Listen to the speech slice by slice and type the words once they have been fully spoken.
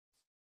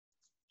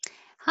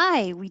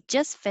Hi, we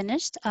just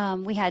finished.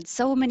 We had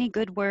so many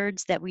good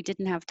words that we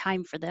didn't have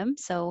time for them.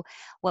 So,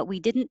 what we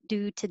didn't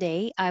do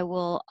today, I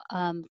will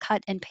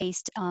cut and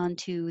paste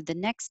onto the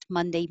next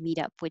Monday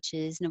meetup, which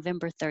is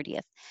November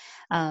 30th.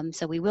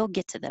 So, we will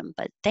get to them.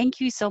 But thank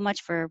you so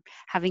much for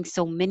having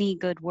so many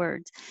good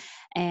words.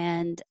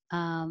 And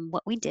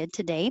what we did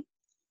today,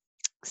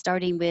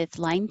 starting with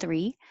line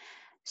 3,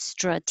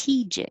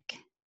 strategic,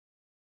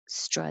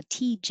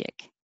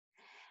 strategic,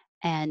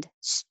 and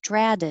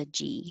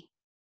strategy,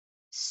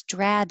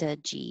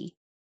 strategy.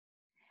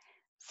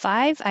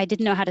 5, I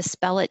didn't know how to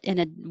spell it in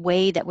a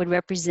way that would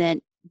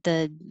represent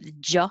the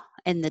j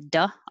and the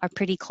duh are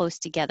pretty close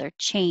together.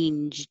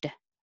 Changed,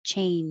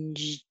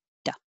 changed.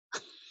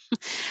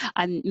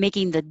 I'm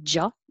making the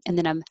j and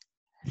then I'm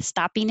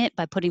stopping it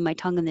by putting my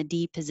tongue in the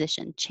D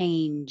position.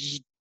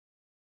 Changed.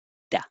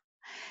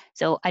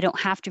 So I don't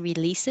have to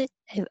release it.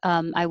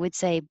 I would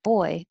say,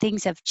 boy,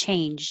 things have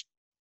changed.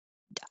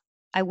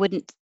 I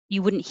wouldn't,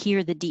 you wouldn't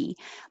hear the D.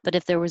 But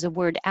if there was a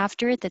word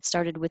after it that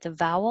started with a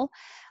vowel,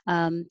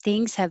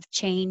 things have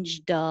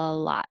changed a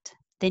lot.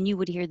 Then you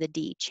would hear the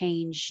D,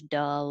 changed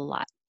a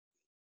lot.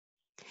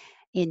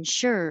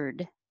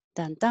 Insured,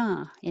 dun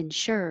dun,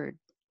 insured.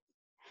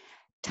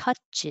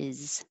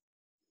 Touches,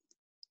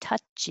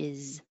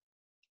 touches.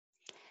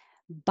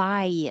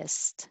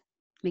 Biased.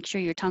 Make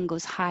sure your tongue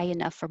goes high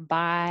enough for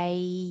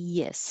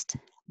biased,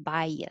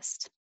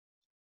 biased.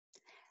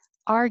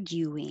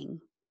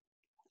 Arguing,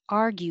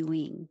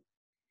 arguing.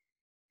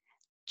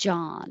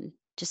 John,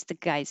 just the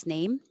guy's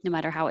name, no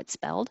matter how it's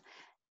spelled,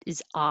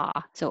 is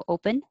ah. So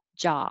open,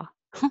 jaw.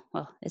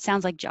 Well, it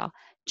sounds like jaw.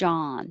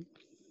 John.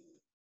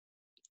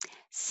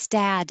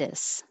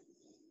 Status.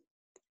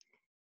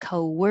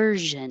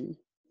 Coercion.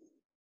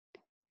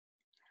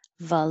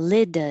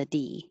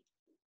 Validity.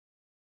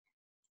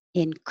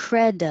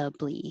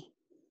 Incredibly.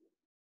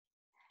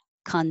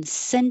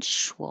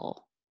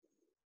 Consensual.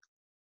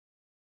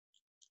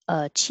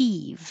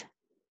 Achieve.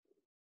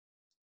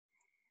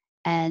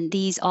 And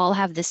these all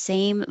have the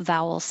same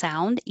vowel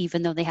sound,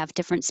 even though they have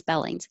different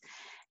spellings.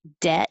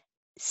 Debt,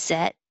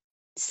 set,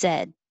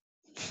 said.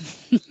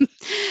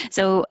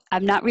 So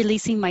I'm not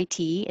releasing my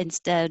T.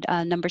 Instead,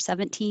 number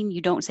 17,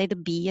 you don't say the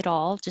B at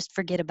all. Just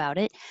forget about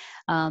it.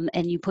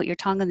 And you put your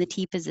tongue in the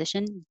T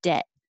position,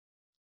 debt,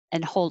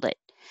 and hold it.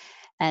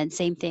 And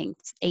same thing,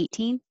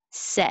 18,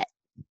 set.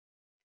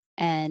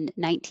 And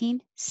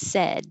 19,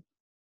 said.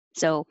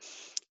 So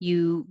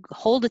you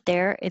hold it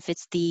there. If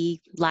it's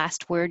the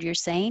last word you're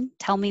saying,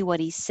 tell me what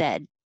he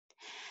said.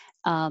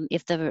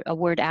 If a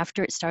word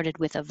after it started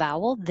with a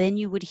vowel, then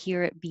you would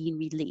hear it being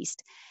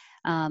released.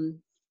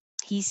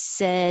 He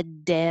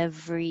said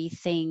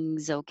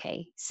everything's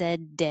okay.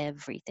 Said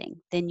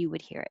everything. Then you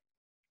would hear it.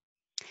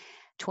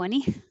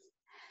 20,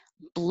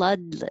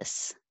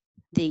 bloodless.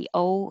 The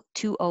O,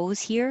 two O's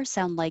here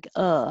sound like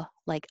up,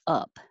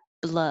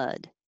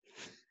 blood.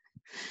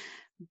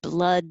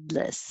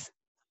 Bloodless.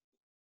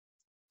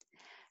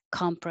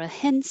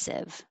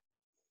 Comprehensive.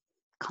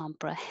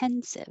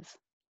 Comprehensive.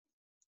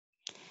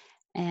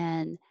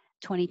 And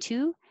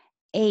 22,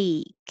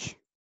 ache.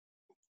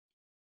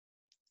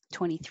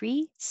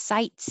 23,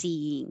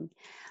 sightseeing.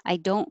 I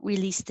don't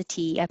release the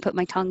T. I put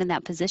my tongue in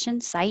that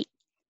position, sight,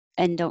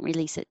 and don't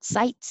release it.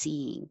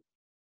 Sightseeing.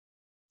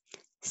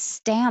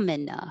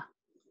 Stamina.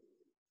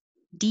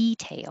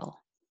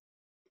 Detail.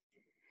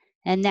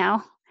 And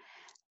now,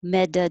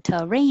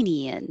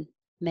 Mediterranean.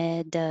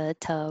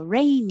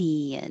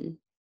 Mediterranean.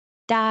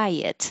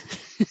 Diet.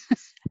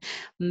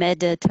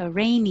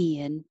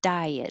 Mediterranean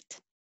diet.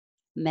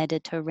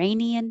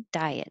 Mediterranean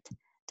diet.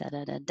 Da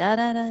da da da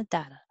da da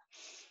da.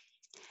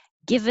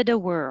 Give it a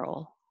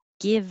whirl.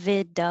 Give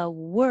it a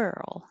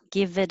whirl.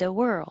 Give it a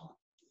whirl.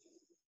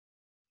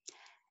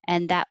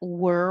 And that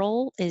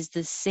whirl is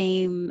the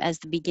same as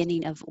the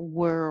beginning of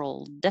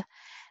world.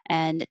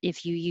 And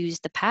if you use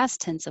the past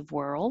tense of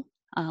whirl,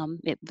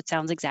 it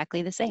sounds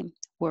exactly the same,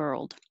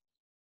 world.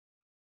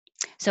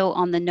 So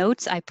on the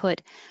notes, I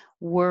put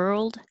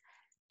world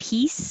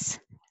peace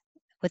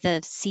with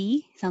a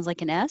C, sounds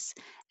like an S,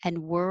 and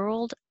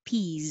world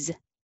peas,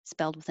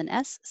 spelled with an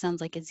S,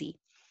 sounds like a Z.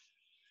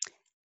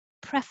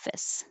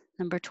 Preface,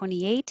 number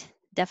 28,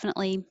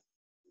 definitely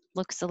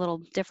looks a little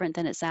different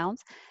than it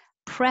sounds.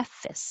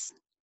 Preface.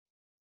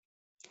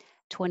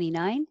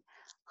 29,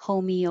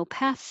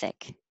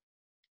 homeopathic.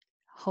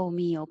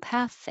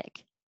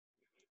 Homeopathic.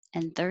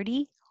 And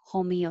 30,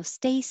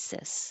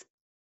 homeostasis.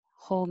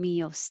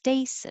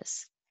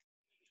 Homeostasis.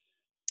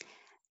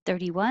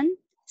 31,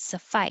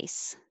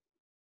 suffice.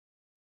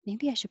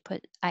 Maybe I should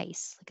put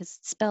ice, because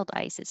it's spelled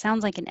ice. It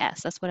sounds like an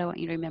S. That's what I want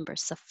you to remember,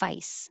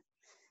 suffice.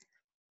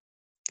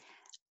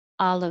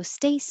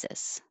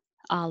 Allostasis.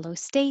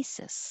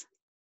 Allostasis.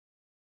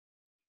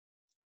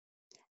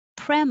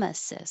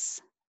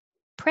 Premises.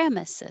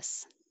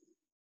 Premises.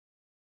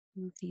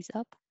 Move these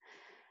up.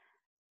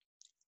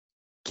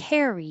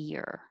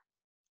 Carrier.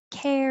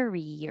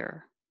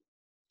 Carrier.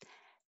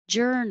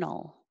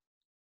 Journal.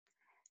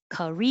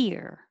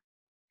 Career.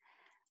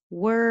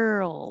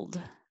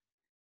 World.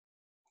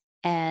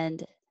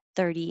 And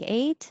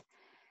 38,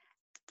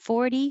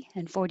 40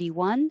 and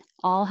 41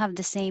 all have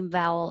the same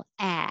vowel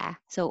ah.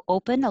 So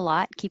open a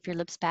lot, keep your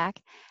lips back.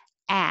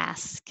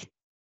 Ask,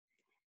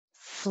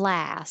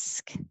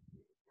 flask,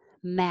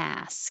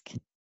 mask.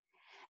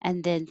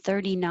 And then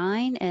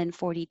 39 and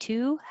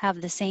 42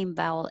 have the same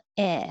vowel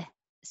eh.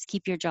 So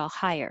keep your jaw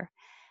higher.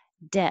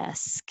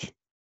 Desk,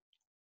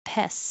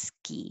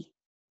 pesky.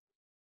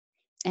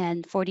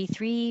 And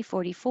 43,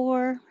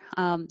 44,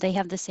 they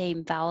have the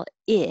same vowel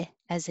I,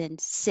 as in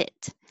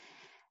sit.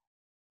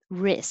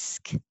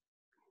 Risk,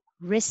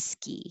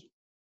 risky.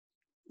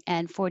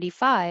 And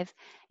 45,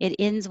 it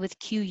ends with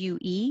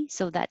QUE,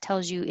 so that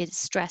tells you it's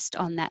stressed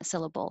on that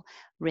syllable.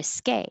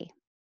 Risque.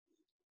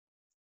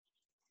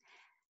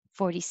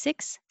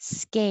 46,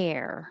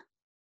 scare.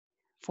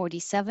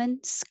 47,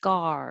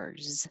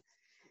 scars.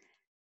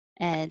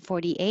 And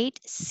 48,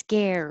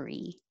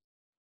 scary.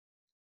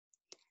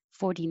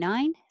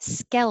 49,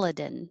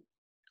 skeleton,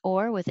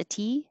 or with a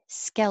T,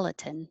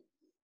 skeleton.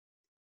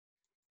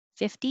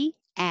 50,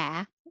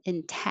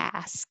 in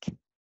task.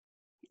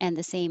 And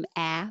the same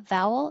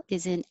vowel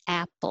is in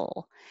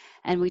apple.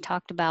 And we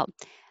talked about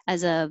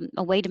as a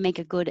way to make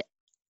a good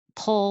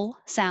pull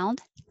sound,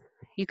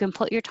 you can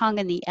put your tongue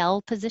in the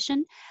L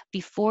position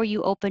before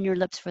you open your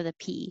lips for the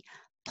P.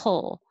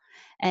 Pull.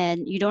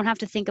 And you don't have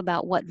to think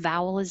about what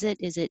vowel is it.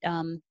 Is it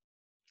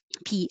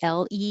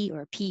PLE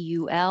or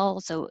PUL?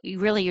 So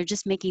you're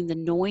just making the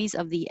noise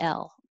of the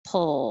L.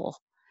 Pull.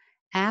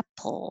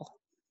 Apple.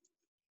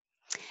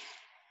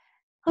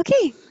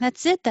 Okay,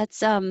 that's it. That's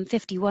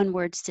 51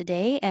 words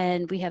today,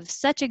 and we have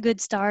such a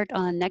good start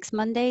on next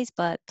Mondays,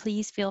 but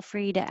please feel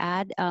free to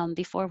add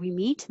before we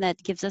meet.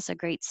 That gives us a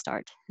great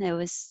start. It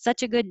was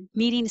such a good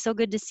meeting, so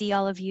good to see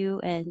all of you,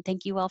 and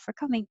thank you all for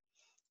coming.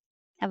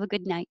 Have a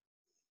good night.